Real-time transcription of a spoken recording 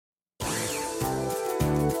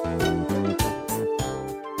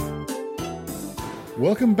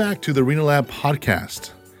Welcome back to the RENA Lab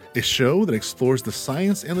podcast, a show that explores the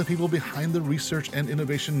science and the people behind the Research and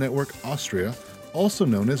Innovation Network Austria, also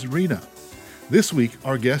known as RENA. This week,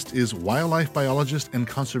 our guest is wildlife biologist and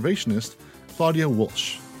conservationist Claudia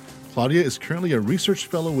Wultsch. Claudia is currently a research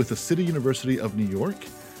fellow with the City University of New York,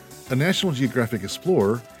 a National Geographic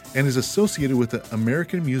explorer, and is associated with the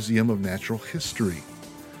American Museum of Natural History.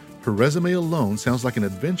 Her resume alone sounds like an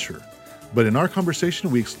adventure, but in our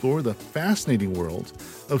conversation, we explore the fascinating world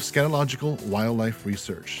of scatological wildlife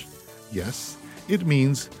research. Yes, it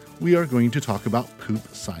means we are going to talk about poop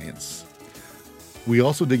science. We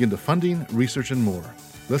also dig into funding, research, and more.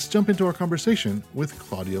 Let's jump into our conversation with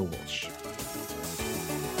Claudia Wultsch.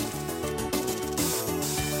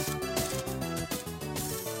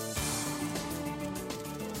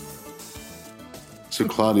 So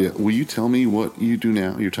Claudia, will you tell me what you do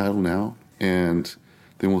now, your title now, and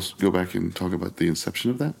then we'll go back and talk about the inception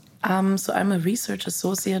of that? So I'm a research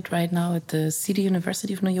associate right now at the City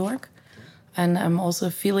University of New York, and I'm also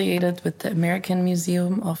affiliated with the American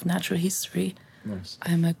Museum of Natural History. Nice.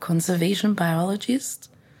 I'm a conservation biologist.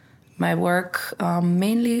 My work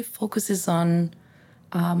mainly focuses on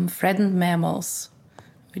threatened mammals,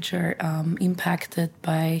 which are impacted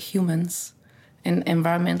by humans and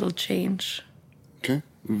environmental change. Okay,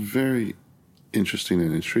 very interesting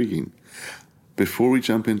and intriguing. Before we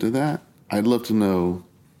jump into that, I'd love to know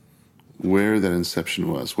where that inception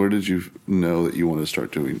was. Where did you know that you wanted to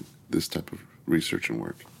start doing this type of research and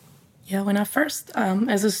work? Yeah, when I first,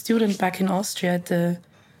 as a student back in Austria at the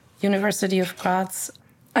University of Graz,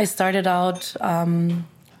 I started out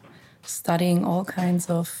studying all kinds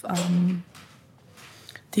of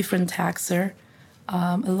different taxa,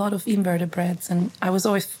 a lot of invertebrates, and I was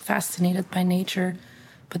always fascinated by nature.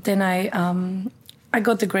 But then I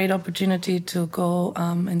got the great opportunity to go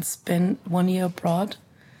and spend 1 year abroad.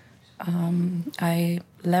 I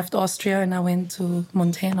left Austria and I went to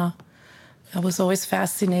Montana. I was always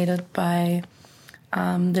fascinated by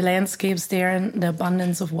the landscapes there and the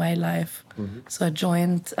abundance of wildlife. Mm-hmm. So I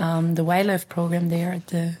joined the wildlife program there at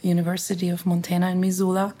the University of Montana in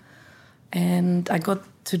Missoula. And I got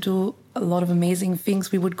to do a lot of amazing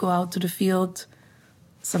things. We would go out to the field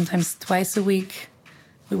sometimes twice a week.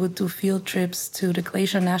 We would do field trips to the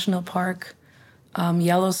Glacier National Park,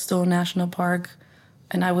 Yellowstone National Park,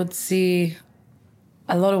 and I would see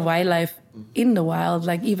a lot of wildlife in the wild,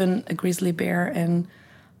 like even a grizzly bear, and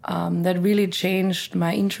that really changed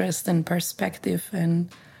my interest and perspective. And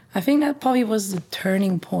I think that probably was the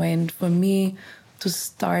turning point for me to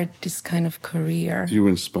start this kind of career. You were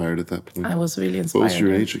inspired at that point? I was really inspired. What was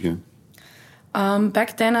your age again?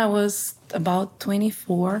 Back then I was about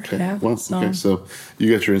 24. Okay. Yeah. Well, okay. So you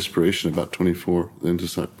got your inspiration about 24, then to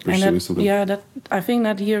start pursuing something. Yeah, I think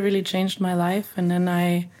that year really changed my life, and then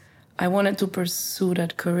I wanted to pursue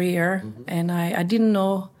that career, mm-hmm. and I didn't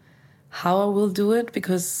know how I will do it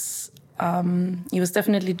because it was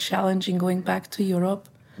definitely challenging going back to Europe.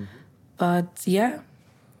 Mm-hmm. But yeah,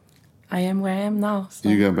 I am where I am now. So.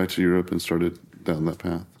 You got back to Europe and started down that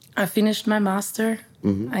path. I finished my master,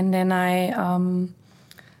 mm-hmm. and then I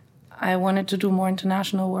wanted to do more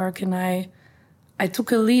international work, and I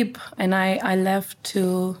took a leap, and I left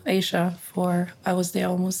to Asia I was there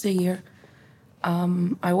almost a year.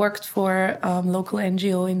 I worked for a local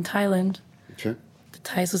NGO in Thailand, okay. The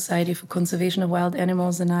Thai Society for Conservation of Wild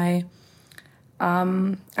Animals, and I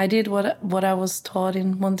did what I was taught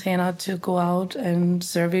in Montana to go out and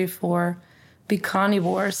survey for big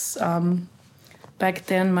carnivores. Back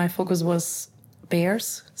then, my focus was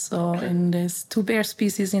bears. So, and there's 2 bear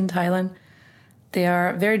species in Thailand. They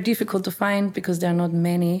are very difficult to find because there are not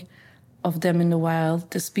many of them in the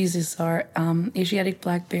wild. The species are Asiatic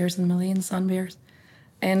black bears and Malayan sun bears.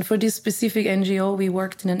 And for this specific NGO, we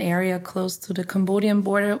worked in an area close to the Cambodian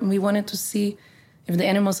border, and we wanted to see if the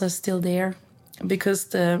animals are still there.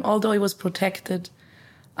 Because although it was protected,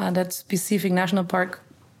 that specific national park,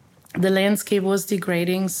 the landscape was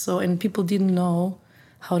degrading, and people didn't know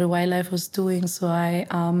how the wildlife was doing. So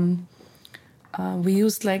we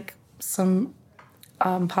used like some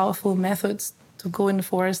powerful methods to go in the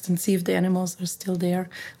forest and see if the animals are still there.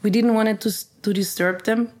 We didn't want it to disturb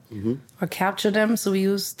them, mm-hmm. or capture them, so we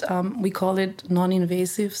used we call it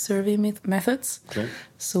non-invasive survey methods. Okay.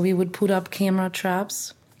 So we would put up camera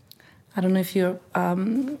traps. I don't know if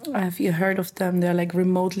have you heard of them? They're like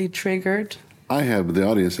remotely triggered. I have, but the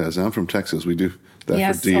audience has. I'm from Texas. We do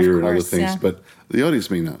that for deer and other things, yeah. But the audience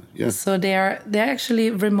may not. Yeah. So they're actually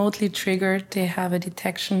remotely triggered. They have a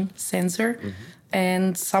detection sensor, mm-hmm.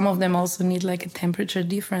 and some of them also need like a temperature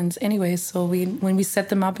difference. Anyway, so when we set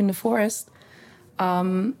them up in the forest,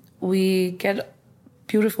 We get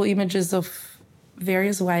beautiful images of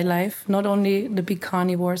various wildlife, not only the big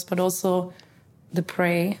carnivores, but also the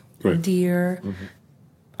prey, Right. deer,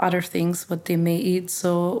 other things, what they may eat.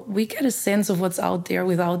 So we get a sense of what's out there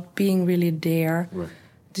without being really there, Right.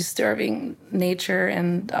 disturbing nature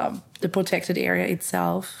and the protected area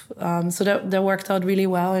itself. So that worked out really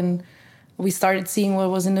well. And we started seeing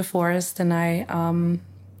what was in the forest. And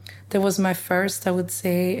that was my first, I would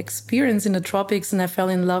say, experience in the tropics. And I fell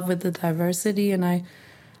in love with the diversity. And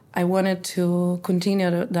I wanted to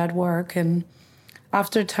continue that work. And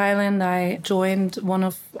after Thailand, I joined one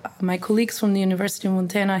of my colleagues from the University of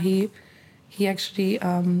Montana. He actually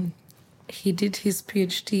he did his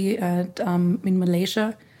PhD in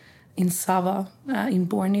Malaysia, in Sabah, in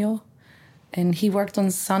Borneo, and he worked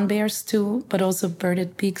on sun bears too, but also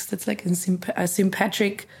birded pigs. That's like a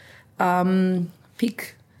sympatric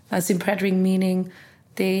pig. Sympatric meaning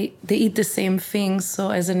they eat the same things.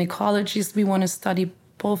 So as an ecologist, we want to study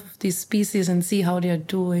both of these species and see how they're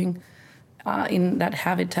doing in that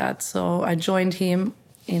habitat. So I joined him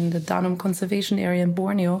in the Danum Conservation Area in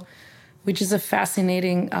Borneo, which is a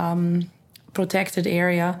fascinating protected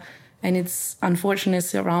area. And it's unfortunately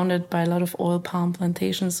surrounded by a lot of oil palm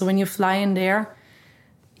plantations. So when you fly in there,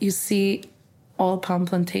 you see oil palm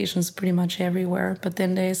plantations pretty much everywhere. But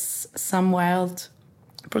then there's some wild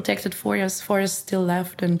protected forest still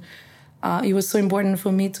left. And it was so important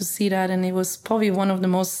for me to see that. And it was probably one of the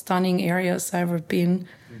most stunning areas I've ever been.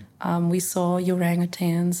 We saw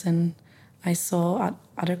orangutans, and I saw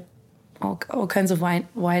all kinds of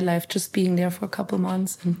wildlife just being there for a couple of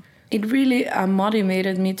months. And it really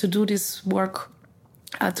motivated me to do this work,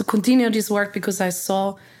 to continue this work, because I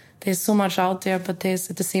saw there's so much out there, but there's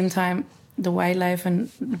at the same time the wildlife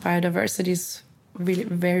and biodiversity is really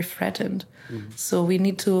very threatened. So we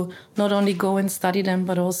need to not only go and study them,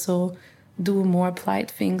 but also do more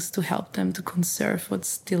applied things to help them to conserve what's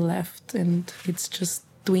still left. And it's just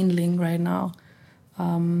dwindling right now.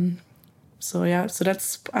 So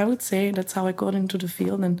that's, I would say that's how I got into the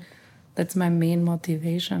field, and that's my main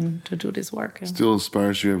motivation to do this work. Yeah. Still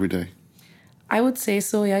inspires you every day? I would say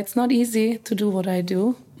so, yeah. It's not easy to do what I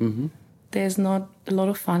do. Mm-hmm. There's not a lot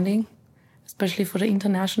of funding, especially for the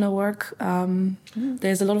international work.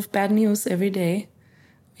 There's a lot of bad news every day.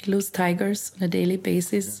 We lose tigers on a daily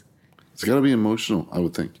basis. It's got to be emotional, I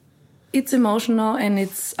would think. It's emotional, and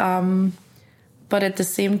it's... but at the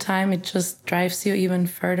same time, it just drives you even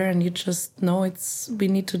further, and you just know we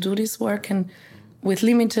need to do this work, and with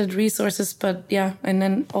limited resources. But yeah, and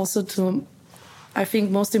then also to, I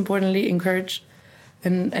think most importantly, encourage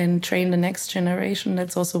and train the next generation.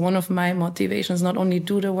 That's also one of my motivations, not only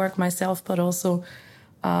do the work myself, but also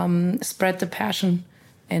spread the passion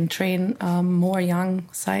and train more young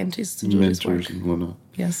scientists to do this work. Mentors and whatnot.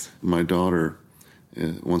 Yes. My daughter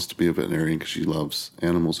wants to be a veterinarian because she loves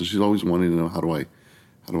animals, and she's always wanting to know how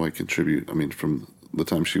do I contribute. I mean, from the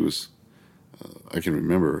time she was, I can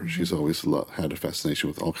remember, she's always had a fascination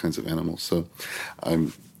with all kinds of animals. So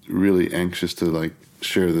I'm really anxious to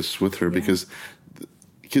share this with her, because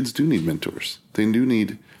kids do need mentors. They do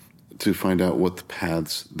need to find out what the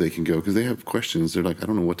paths they can go, because they have questions. They're like, I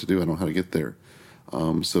don't know what to do. I don't know how to get there.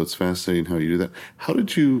 So it's fascinating how you do that. How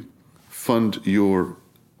did you fund your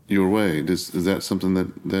way? Is that something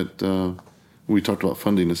that we talked about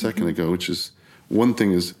funding a second ago, which is one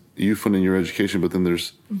thing is you funding your education, but then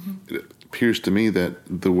there's, it appears to me that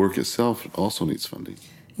the work itself also needs funding.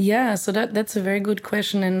 Yeah, so that's a very good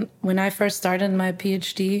question. And when I first started my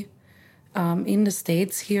PhD in the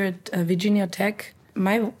States here at Virginia Tech,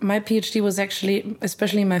 my PhD was actually,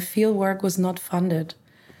 especially my field work, was not funded.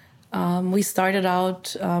 We started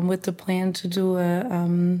out with the plan to do a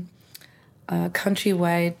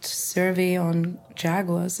countrywide survey on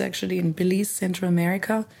jaguars, actually, in Belize, Central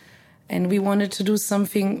America. And we wanted to do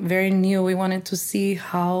something very new. We wanted to see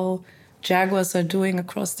how jaguars are doing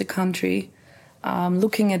across the country,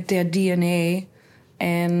 looking at their DNA,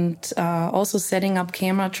 and also setting up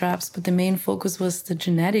camera traps. But the main focus was the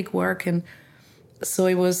genetic work. And so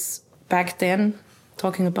it was back then,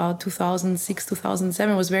 talking about 2006,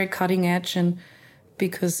 2007, it was very cutting edge. And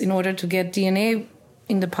because in order to get DNA,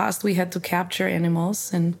 in the past, we had to capture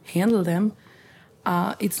animals and handle them.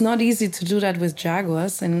 It's not easy to do that with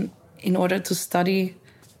jaguars. And in order to study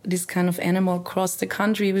this kind of animal across the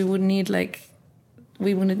country, we would need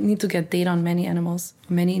to get data on many animals,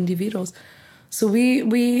 many individuals. So we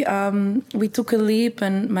took a leap,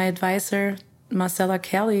 and my advisor, Marcella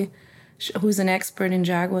Kelly, who's an expert in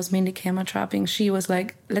jaguars, mainly camera trapping, she was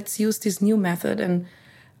like, let's use this new method. And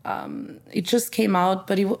it just came out,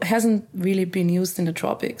 but it hasn't really been used in the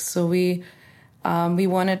tropics. So we We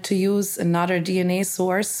wanted to use another DNA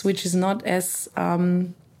source, which is not as,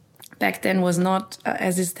 back then was not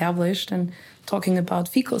as established, and talking about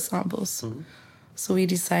fecal samples. Mm-hmm. So we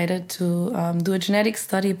decided to do a genetic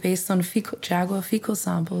study based on jaguar fecal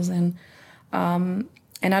samples. And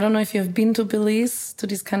I don't know if you have been to Belize, to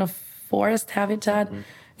this kind of forest habitat. Mm-hmm.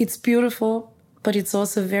 It's beautiful, but it's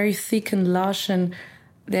also very thick and lush. And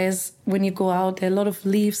when you go out, there are a lot of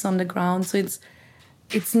leaves on the ground. So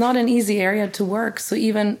it's not an easy area to work. So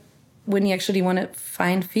even when you actually want to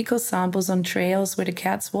find fecal samples on trails where the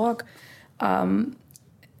cats walk,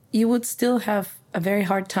 you would still have a very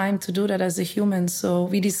hard time to do that as a human. So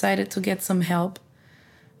we decided to get some help.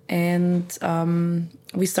 And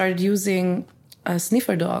we started using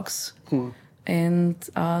sniffer dogs. And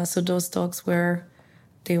so those dogs were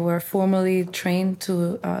formally trained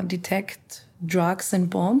to detect drugs and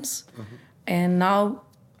bombs. Mm-hmm. And now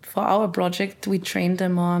for our project, we trained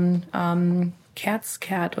them on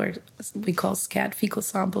cat, or we call scat fecal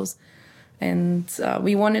samples. And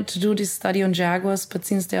we wanted to do this study on jaguars, but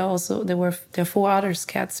since there are 4 other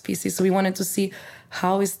cat species, so we wanted to see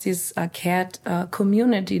how is this cat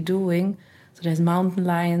community doing. So there's mountain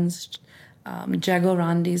lions,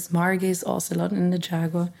 jaguarandis, margays, ocelot, and the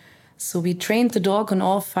jaguar. So we trained the dog on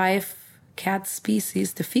all 5 cat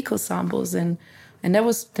species, the fecal samples, and that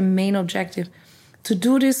was the main objective. To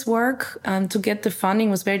do this work and to get the funding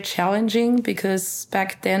was very challenging because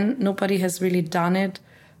back then nobody has really done it.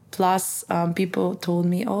 Plus, people told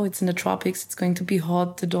me, oh, it's in the tropics, it's going to be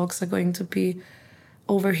hot, the dogs are going to be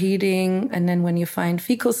overheating. And then when you find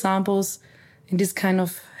fecal samples in this kind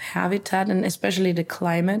of habitat, and especially the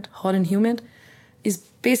climate, hot and humid, is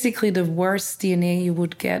basically the worst DNA you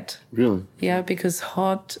would get. Really? Yeah, because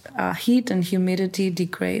heat and humidity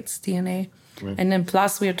degrades DNA. Right. And then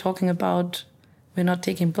plus we're talking about, we're not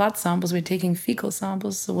taking blood samples, we're taking fecal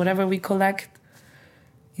samples. So whatever we collect,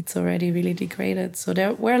 it's already really degraded. So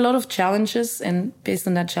there were a lot of challenges, and based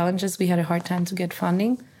on that challenges, we had a hard time to get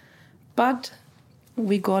funding. But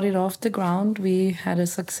we got it off the ground. We had a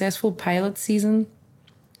successful pilot season.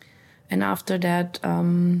 And after that,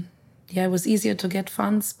 it was easier to get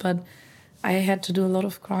funds, but I had to do a lot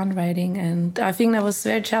of grant writing. And I think that was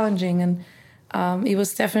very challenging. And it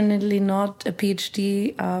was definitely not a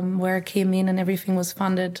PhD where I came in and everything was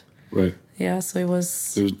funded. Right. Yeah, so it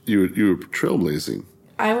was... You were trailblazing.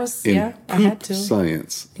 I was, I had to.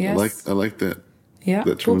 Science. Yes. I like that. Yeah,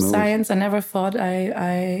 that poop science. I never thought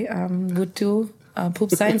I would do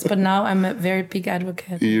poop science, but now I'm a very big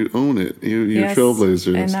advocate. You own it. You're a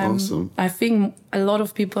trailblazer. That's awesome. I think a lot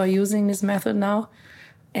of people are using this method now.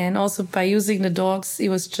 And also by using the dogs, it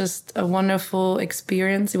was just a wonderful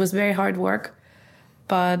experience. It was very hard work,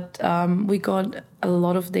 but we got a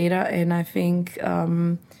lot of data, and I think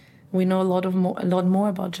we know a lot more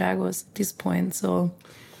about jaguars at this point.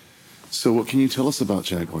 So what can you tell us about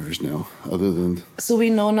jaguars now, other than... So we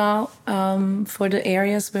know now for the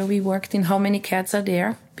areas where we worked in how many cats are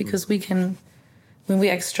there, because we can, when we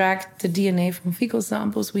extract the DNA from fecal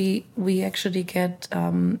samples, we actually get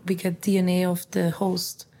DNA of the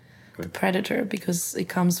host, the predator, because it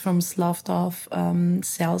comes from sloughed off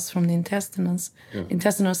cells from the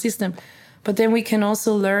intestinal system. But then we can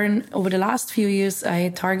also learn, over the last few years, I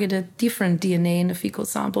targeted different DNA in the fecal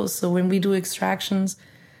samples. So when we do extractions,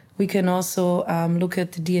 we can also look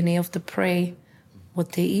at the DNA of the prey,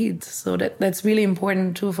 what they eat. So that's really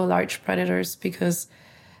important too for large predators, because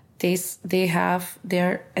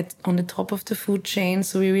they're on the top of the food chain.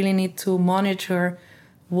 So we really need to monitor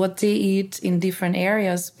what they eat in different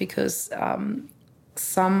areas, because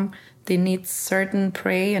they need certain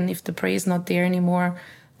prey, and if the prey is not there anymore,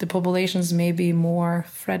 the populations may be more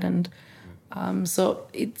threatened. So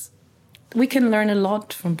we can learn a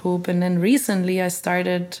lot from poop. And then recently I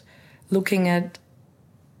started looking at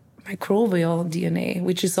microbial DNA,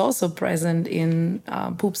 which is also present in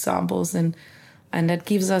poop samples. And that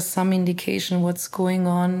gives us some indication what's going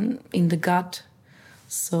on in the gut.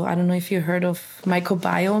 So I don't know if you heard of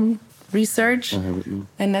microbiome research. I haven't, no.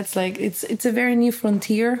 And that's it's a very new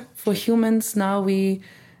frontier for humans. Now we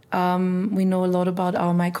know a lot about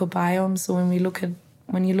our microbiome. So when you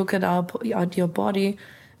look at your body,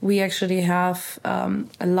 we actually have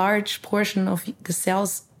a large portion of the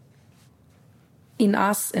cells in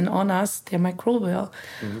us and on us, they're microbial.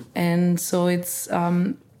 Mm-hmm. And so it's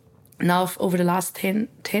now over the last 10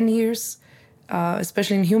 years,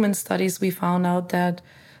 especially in human studies, we found out that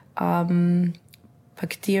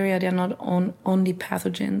bacteria, they're not only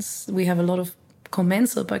pathogens. We have a lot of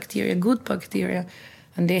commensal bacteria, good bacteria,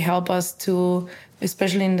 and they help us to,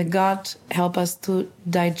 especially in the gut, help us to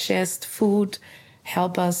digest food,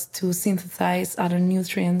 help us to synthesize other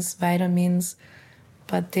nutrients, vitamins.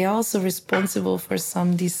 but they're also responsible for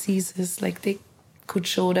some diseases. Like they could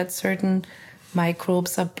show that certain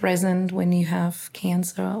microbes are present when you have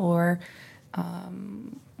cancer or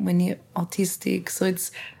when you're autistic. So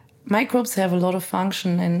microbes have a lot of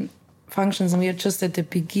functions, and we are just at the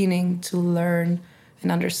beginning to learn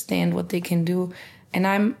and understand what they can do. And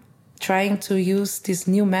I'm trying to use this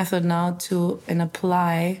new method now and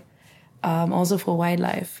apply also for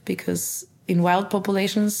wildlife, because in wild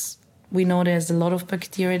populations we know there's a lot of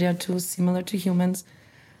bacteria there too, similar to humans,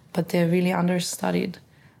 but they're really understudied.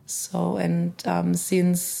 So, and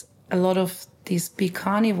since a lot of these big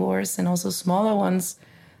carnivores and also smaller ones,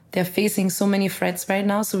 they're facing so many threats right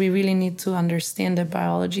now, so we really need to understand their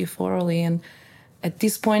biology thoroughly. And at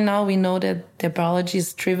this point now, we know that their biology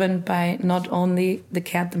is driven by not only the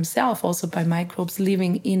cat themselves, also by microbes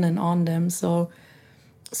living in and on them. So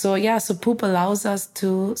poop allows us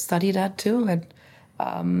to study that too. And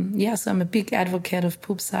so I'm a big advocate of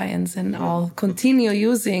poop science, and I'll continue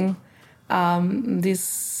using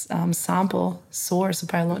this sample source, a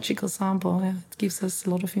biological sample. Yeah, it gives us a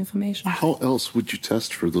lot of information. How else would you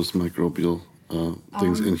test for those microbial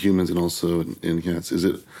things in humans and also in cats? Is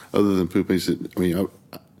it, other than poop,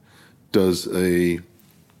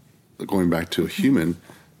 going back to a human,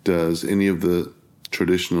 does any of the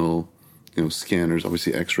traditional scanners,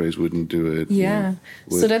 obviously x-rays wouldn't do it? Yeah,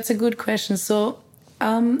 so that's a good question. So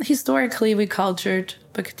historically we cultured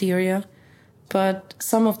bacteria, but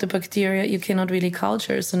some of the bacteria you cannot really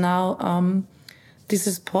culture. So now this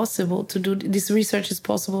is possible to do. This research is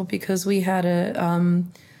possible because we had a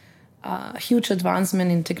huge advancement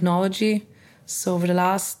in technology. So over the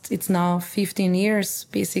it's now 15 years,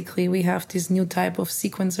 basically, we have this new type of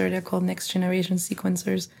sequencer. They're called next generation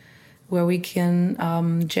sequencers, where we can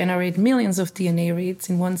generate millions of DNA reads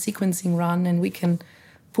in one sequencing run, and we can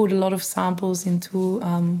put a lot of samples into,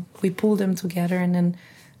 we pull them together, and then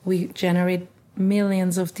we generate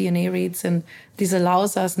millions of DNA reads. And this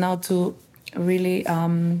allows us now to really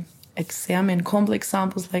examine complex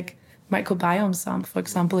samples like microbiome sample. For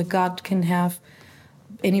example, a gut can have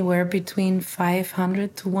anywhere between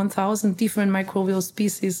 500 to 1,000 different microbial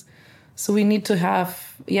species. So we need to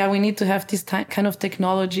have this kind of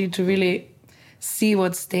technology to really see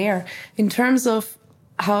what's there. In terms of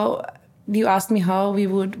how, you asked me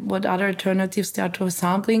what other alternatives there are to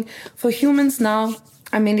sampling. For humans now,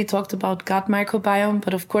 I mainly talked about gut microbiome,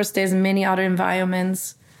 but of course there's many other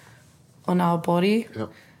environments on our body. Yep.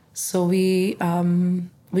 So we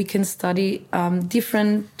can study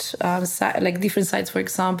different sites. For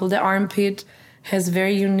example, the armpit has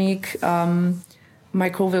very unique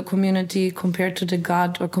microbial community compared to the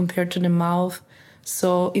gut or compared to the mouth.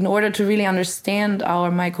 So in order to really understand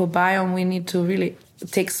our microbiome, we need to really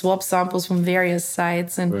take swab samples from various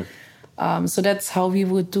sites. And so that's how we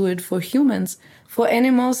would do it for humans. For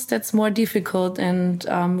animals, that's more difficult.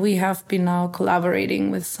 And we have been now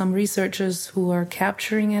collaborating with some researchers who are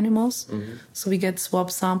capturing animals. Mm-hmm. So we get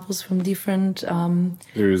swab samples from different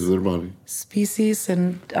areas of their body, species,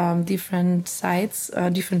 and different sites,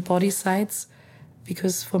 different body sites.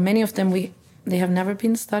 Because for many of them, they have never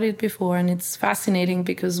been studied before. And it's fascinating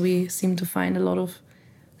because we seem to find a lot of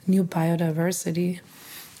new biodiversity.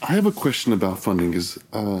 I have a question about funding because,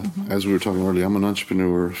 as we were talking earlier, I'm an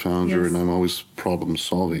entrepreneur, founder, and I'm always problem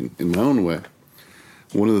solving in my own way.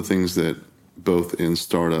 One of the things that both in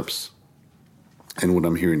startups and what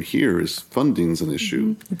I'm hearing here is funding's an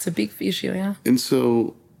issue. Mm-hmm. It's a big issue, yeah. And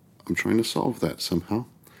so I'm trying to solve that somehow,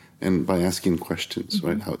 and by asking questions,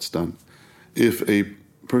 right, how it's done. If a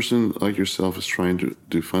person like yourself is trying to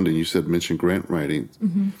do funding, you mentioned grant writing.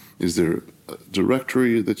 Mm-hmm. Is there a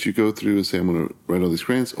directory that you go through and say, I'm going to write all these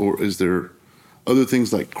grants? Or is there other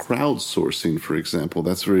things like crowdsourcing, for example?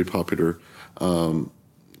 That's very popular in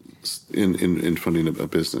funding a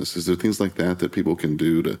business. Is there things like that people can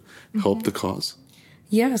do to help the cause?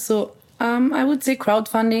 Yeah, so I would say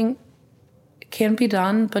crowdfunding can be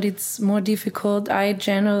done, but it's more difficult.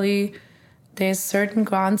 There's certain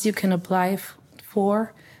grants you can apply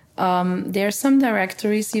for. There are some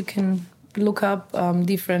directories you can look up,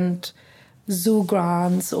 different zoo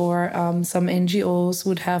grants, or some NGOs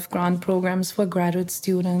would have grant programs for graduate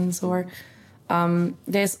students, or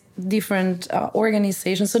there's different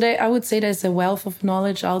organizations. So I would say there's a wealth of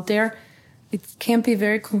knowledge out there. It can be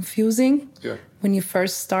very confusing when you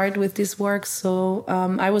first start with this work. So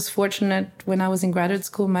I was fortunate when I was in graduate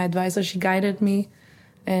school. My advisor, she guided me,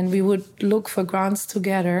 and we would look for grants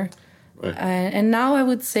together. Right. And now I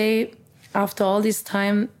would say, after all this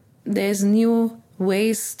time, there's new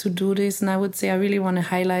ways to do this. And I would say I really want to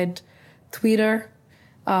highlight Twitter,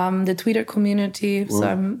 the Twitter community. Well, so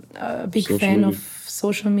I'm a big fan of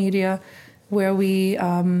social media. where we,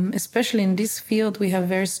 especially in this field, we have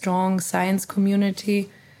very strong science community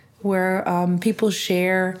where people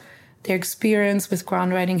share their experience with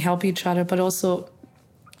grant writing, help each other, but also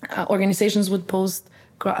organizations would post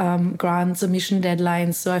grant submission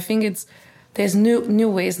deadlines. So I think there's new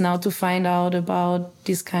ways now to find out about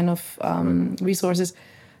this kind of resources.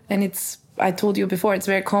 And I told you before, it's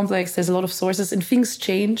very complex. There's a lot of sources and things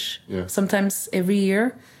change. Yeah. Sometimes every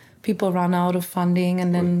year people run out of funding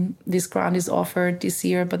and then this grant is offered this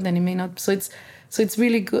year, but then it may not. So it's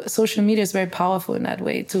really good. Social media is very powerful in that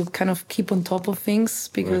way to kind of keep on top of things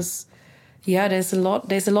because there's a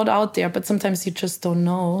lot out there, but sometimes you just don't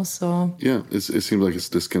know. So yeah, it seems like it's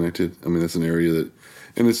disconnected. I mean, that's an area that,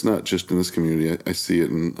 and it's not just in this community. I see it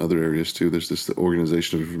in other areas too. There's this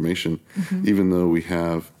organization of information, even though we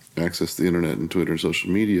have access to the internet and Twitter and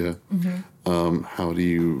social media. How do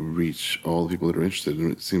you reach all the people that are interested?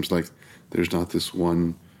 And it seems like there's not this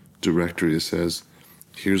one directory that says,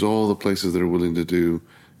 here's all the places that are willing to do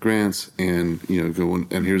grants and, go on,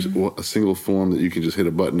 and here's a single form that you can just hit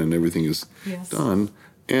a button and everything is done.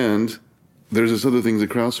 And there's this other thing that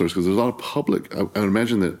crowdsource, because there's a lot of public. I would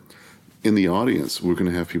imagine that in the audience, we're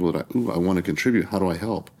going to have people that I want to contribute. How do I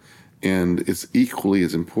help? And it's equally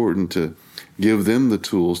as important to give them the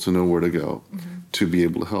tools to know where to go to be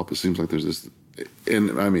able to help. It seems like there's this,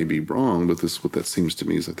 and I may be wrong, but what that seems to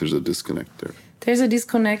me is that there's a disconnect there. There's a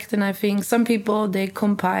disconnect, and I think some people, they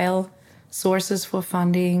compile sources for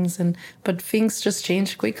fundings, but things just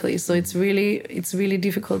change quickly. So it's really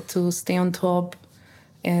difficult to stay on top.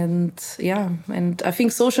 And I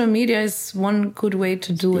think social media is one good way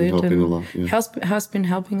to do it. Helping and a lot, yeah. has been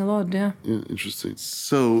helping a lot, yeah. Yeah, interesting.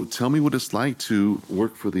 So tell me what it's like to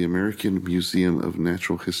work for the American Museum of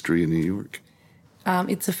Natural History in New York.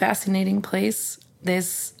 It's a fascinating place.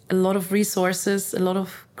 There's a lot of resources, a lot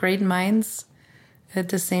of great minds at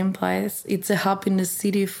the same place. It's a hub in the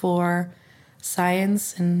city for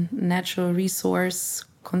science and natural resource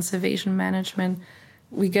conservation management.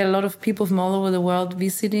 We get a lot of people from all over the world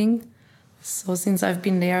visiting. So since I've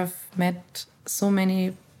been there, I've met so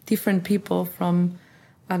many different people from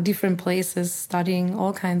different places studying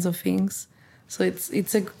all kinds of things. So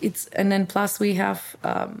and then plus we have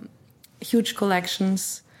huge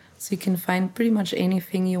collections, so you can find pretty much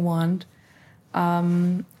anything you want.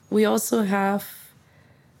 We also have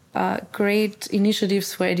great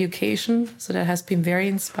initiatives for education, so that has been very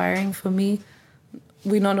inspiring for me.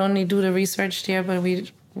 We not only do the research there, but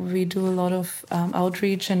we do a lot of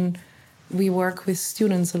outreach, and we work with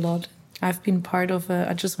students a lot. I've been part of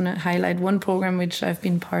I just want to highlight one program which I've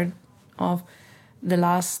been part of the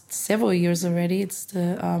last several years already. It's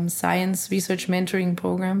the Science Research Mentoring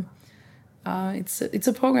Program. It's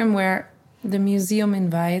a program where the museum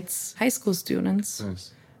invites high school students.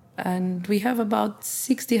 Nice. And we have about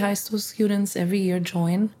 60 high school students every year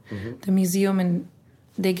join the museum, and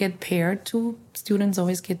they get paired. Two students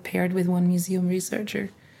always get paired with one museum researcher,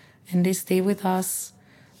 and they stay with us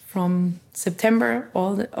from September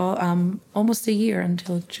almost a year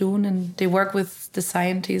until June, and they work with the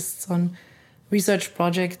scientists on research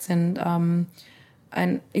projects, and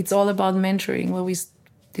it's all about mentoring, what we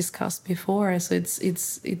discussed before. So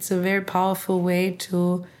it's a very powerful way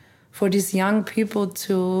for these young people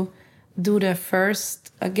to do their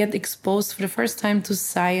first, get exposed for the first time to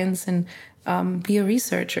science and be a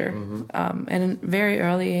researcher at a very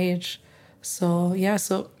early age. So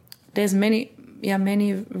there's many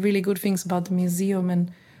really good things about the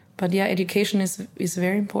museum, but education is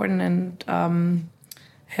very important, and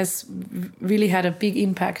has really had a big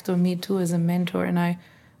impact on me too as a mentor, and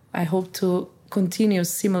I hope to continue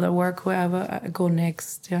similar work wherever I go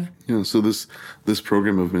next. Yeah. So this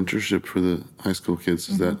program of mentorship for the high school kids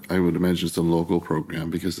is that, I would imagine it's a local program,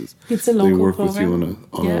 because it's a local they work program. with you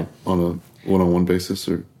on a one-on-one basis,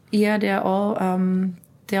 or they're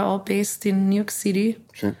all based in New York City.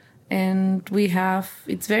 Okay. And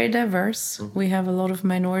it's very diverse. We have a lot of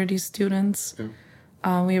minority students.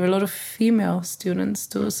 Yeah. We have a lot of female students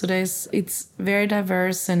too. So it's very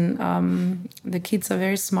diverse, and the kids are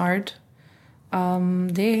very smart.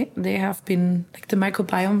 They have been, like the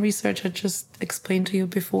microbiome research I just explained to you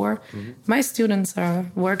before. My students are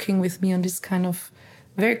working with me on this kind of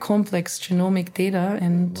very complex genomic data,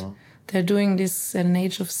 and they're doing this at an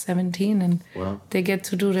age of 17, and they get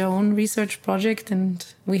to do their own research project. And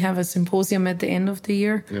we have a symposium at the end of the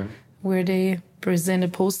year where they present a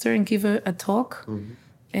poster and give a talk.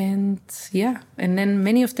 And then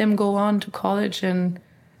many of them go on to college and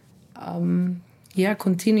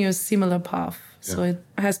continue a similar path. So it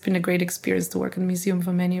has been a great experience to work in the museum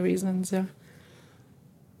for many reasons.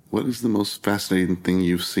 What is the most fascinating thing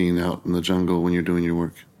you've seen out in the jungle when you're doing your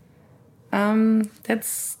work?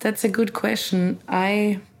 That's a good question.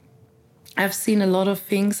 I've seen a lot of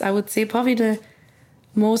things. I would say probably the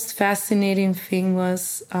most fascinating thing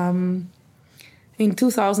was in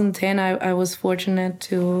 2010. I was fortunate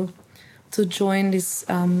to join this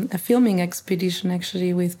a filming expedition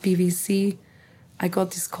actually with BBC. I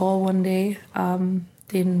got this call one day.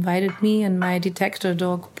 They invited me and my detector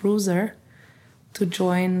dog Bruiser to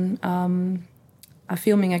join a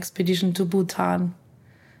filming expedition to Bhutan,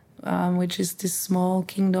 which is this small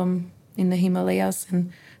kingdom in the Himalayas.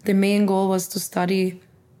 And the main goal was to study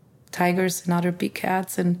tigers and other big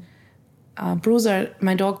cats. And Bruiser,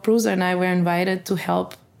 my dog Bruiser, and I were invited to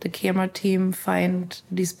help the camera team find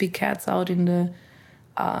these big cats out in the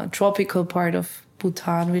tropical part of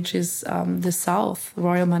Bhutan, which is the south,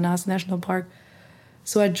 Royal Manas National Park.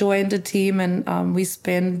 So I joined the team, and we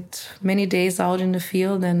spent many days out in the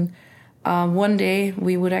field. And one day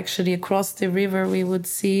we would actually, across the river, we would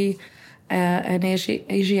see an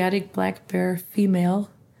Asiatic black bear female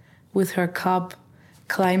with her cub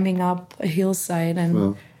climbing up a hillside.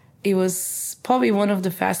 And it was probably one of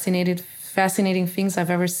the fascinating things I've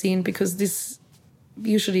ever seen, because this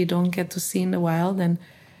usually don't get to see in the wild. And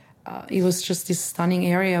it was just this stunning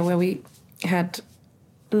area where we had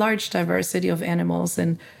large diversity of animals.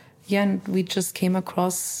 And we just came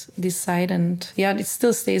across this site, and it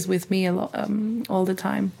still stays with me a lot, all the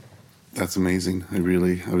time. That's amazing. I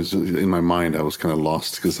was in my mind, I was kind of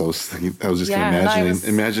lost because I was just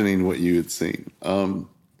imagining what you had seen.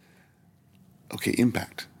 Okay,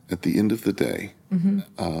 impact. At the end of the day,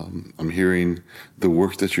 I'm hearing the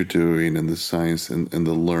work that you're doing and the science and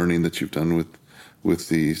the learning that you've done with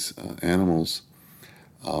these animals.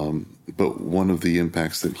 But one of the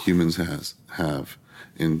impacts that humans have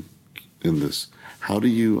in this, how do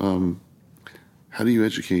you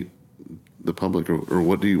educate the public, or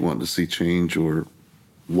what do you want to see change, or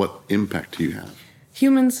what impact do you have?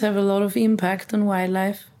 Humans have a lot of impact on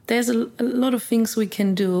wildlife. There's a lot of things we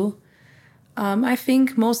can do. I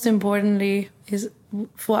think most importantly is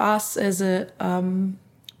for us as a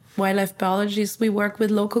wildlife biologist, we work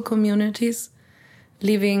with local communities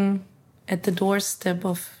living at the doorstep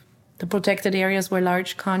of the protected areas where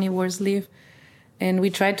large carnivores live, and we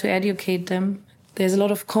try to educate them. There's a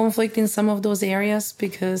lot of conflict in some of those areas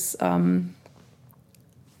because the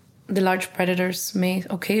large predators may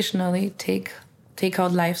occasionally take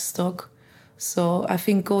out livestock. So I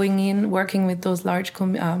think going in, working with those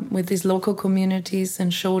with these local communities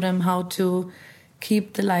and show them how to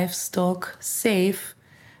keep the livestock safe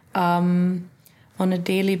on a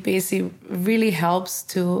daily basis really helps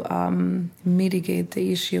to mitigate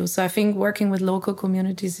the issue. So I think working with local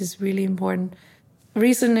communities is really important.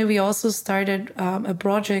 Recently, we also started a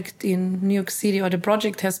project in New York City, or the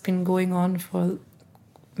project has been going on for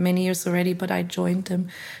many years already, but I joined them.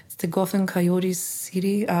 It's the Gotham Coyote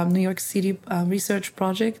City, New York City research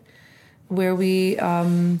project, where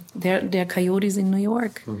there are coyotes in New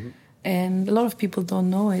York. Mm-hmm. And a lot of people don't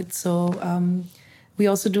know it. So we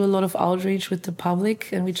also do a lot of outreach with the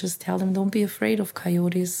public, and we just tell them, don't be afraid of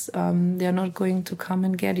coyotes. They're not going to come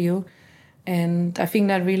and get you. And I think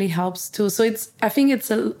that really helps too. So I think it's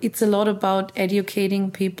a lot about educating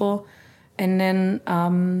people, and then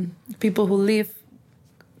people who live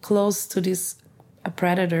close to these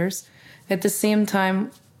predators. At the same time,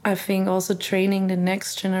 I think also training the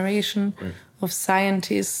next generation of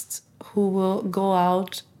scientists who will go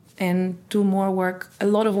out and do more work. A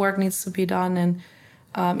lot of work needs to be done, and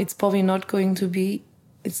it's probably not going to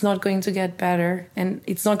get better, and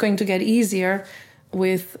it's not going to get easier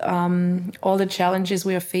with all the challenges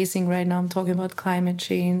we are facing right now. I'm talking about climate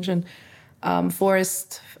change and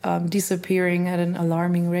forests disappearing at an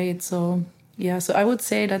alarming rate. So I would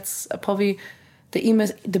say that's probably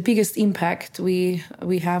the biggest impact we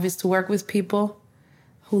have is to work with people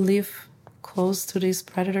who live close to these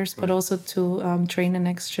predators, but also to train the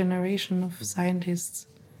next generation of scientists.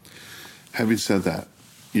 Having said that,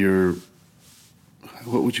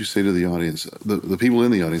 what would you say to the audience, the people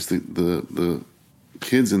in the audience, the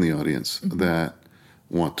kids in the audience that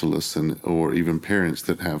want to listen, or even parents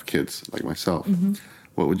that have kids like myself?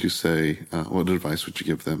 What would you say, what advice would you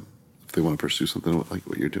give them if they want to pursue something like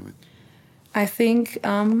what you're doing? I think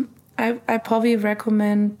I probably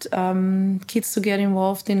recommend kids to get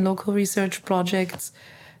involved in local research projects.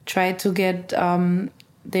 Try to get,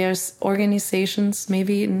 there's organizations,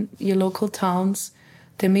 maybe in your local towns.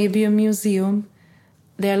 There may be a museum.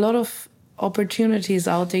 There are a lot of opportunities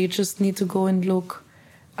out there. You just need to go and look.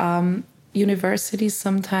 Universities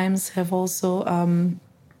sometimes have also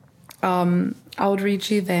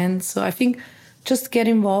outreach events. So I think just get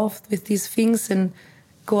involved with these things, and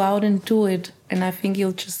go out and do it. And I think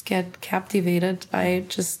you'll just get captivated. I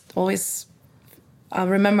just always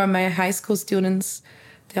remember my high school students.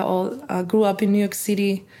 They all grew up in New York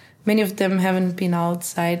City. Many of them haven't been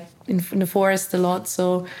outside in the forest a lot.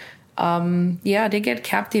 So, they get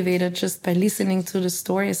captivated just by listening to the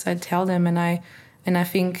stories I tell them. And I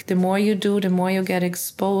think the more you do, the more you get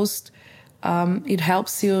exposed. It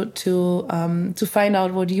helps you to find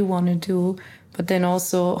out what you want to do. But then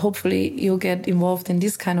also, hopefully, you'll get involved in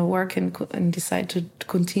this kind of work and decide to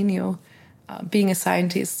continue being a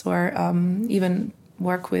scientist, or even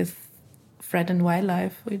work with threat and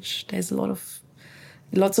wildlife, which there's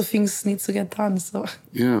lots of things needs to get done. So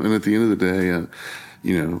yeah, and at the end of the day,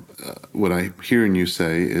 what I hear you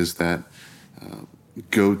say is that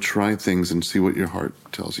go try things and see what your heart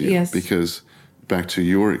tells you. Yes. Because back to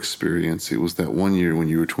your experience, it was that 1 year when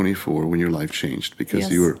you were 24 when your life changed because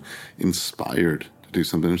Yes. you were inspired to do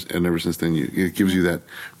something, and ever since then, it gives you that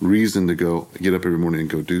reason to go get up every morning and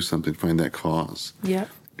go do something, find that cause. Yeah.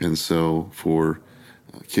 And so for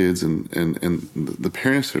kids and the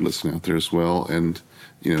parents that are listening out there as well, and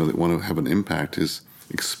that want to have an impact, is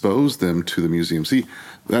expose them to the museum. See,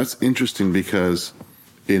 that's interesting because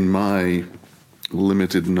in my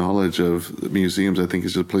limited knowledge of museums, I think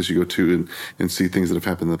it's just a place you go to and see things that have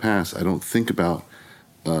happened in the past. I don't think about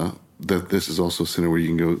that this is also a center where you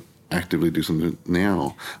can go actively do something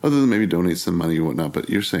now, other than maybe donate some money or whatnot. But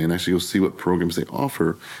you're saying actually go see what programs they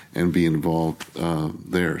offer and be involved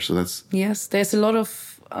there. So that's... Yes, there's there are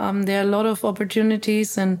a lot of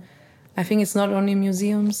opportunities, and I think it's not only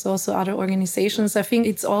museums, also other organizations. I think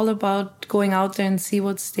it's all about going out there and see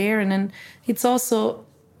what's there. And then it's also,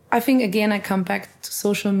 I think, again, I come back to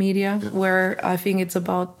social media, where I think it's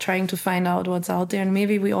about trying to find out what's out there. And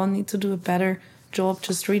maybe we all need to do a better job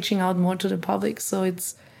just reaching out more to the public. So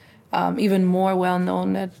it's even more well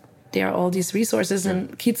known that there are all these resources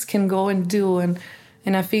and kids can go and do. And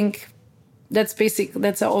I think that's basic.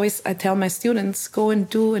 That's I tell my students, go and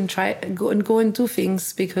do and try, go and do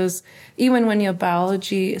things, because even when you're a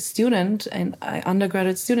biology student and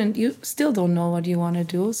undergraduate student, you still don't know what you want to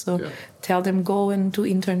do. So tell them, go and do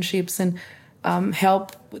internships and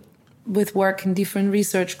help with work in different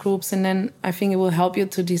research groups. And then I think it will help you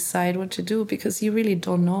to decide what to do, because you really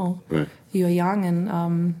don't know. Right. You're young,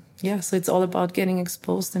 and so it's all about getting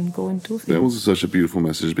exposed and go and do things. That was such a beautiful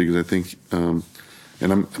message, because I think, and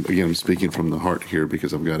I'm speaking from the heart here,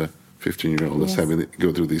 because I've got a 15-year-old that's having to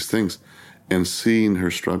go through these things, and seeing her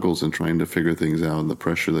struggles and trying to figure things out, and the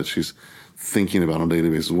pressure that she's thinking about on a daily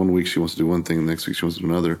basis. 1 week she wants to do one thing, the next week she wants to do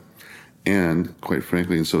another. And quite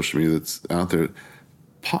frankly, in social media that's out there,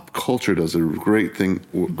 pop culture does a great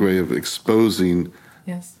way of exposing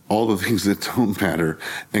all the things that don't matter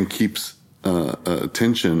and keeps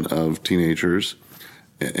attention of teenagers.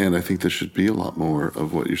 And I think there should be a lot more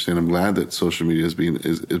of what you're saying. I'm glad that social media is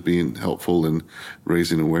being helpful in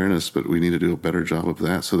raising awareness, but we need to do a better job of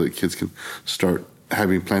that so that kids can start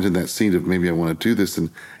having planted that seed of, maybe I want to do this,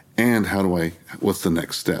 and what's the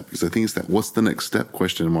next step? Because I think it's that what's the next step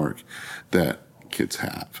question mark that kids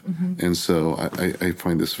have. Mm-hmm. And so I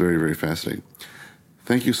find this very, very fascinating.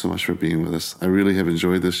 Thank you so much for being with us. I really have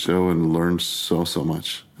enjoyed this show and learned so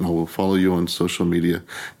much. And I will follow you on social media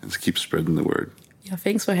and keep spreading the word. Yeah,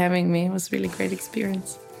 thanks for having me. It was a really great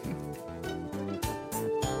experience.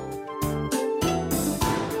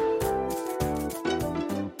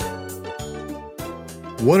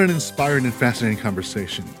 What an inspiring and fascinating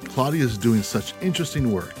conversation. Claudia is doing such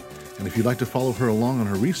interesting work. And if you'd like to follow her along on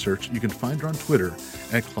her research, you can find her on Twitter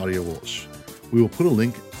at Claudia Wultsch. We will put a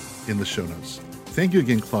link in the show notes. Thank you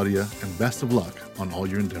again, Claudia, and best of luck on all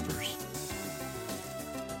your endeavors.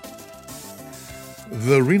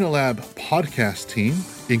 The RENA Lab podcast team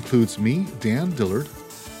includes me, Dan Dillard,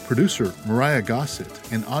 producer Mariah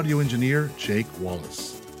Gossett, and audio engineer Jake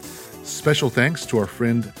Wallace. Special thanks to our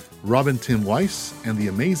friend Robin Tim Weiss and the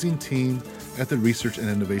amazing team at the Research and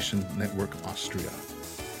Innovation Network Austria.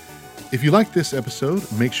 If you like this episode,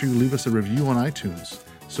 make sure you leave us a review on iTunes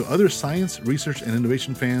so other science, research, and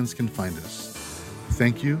innovation fans can find us.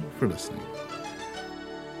 Thank you for listening.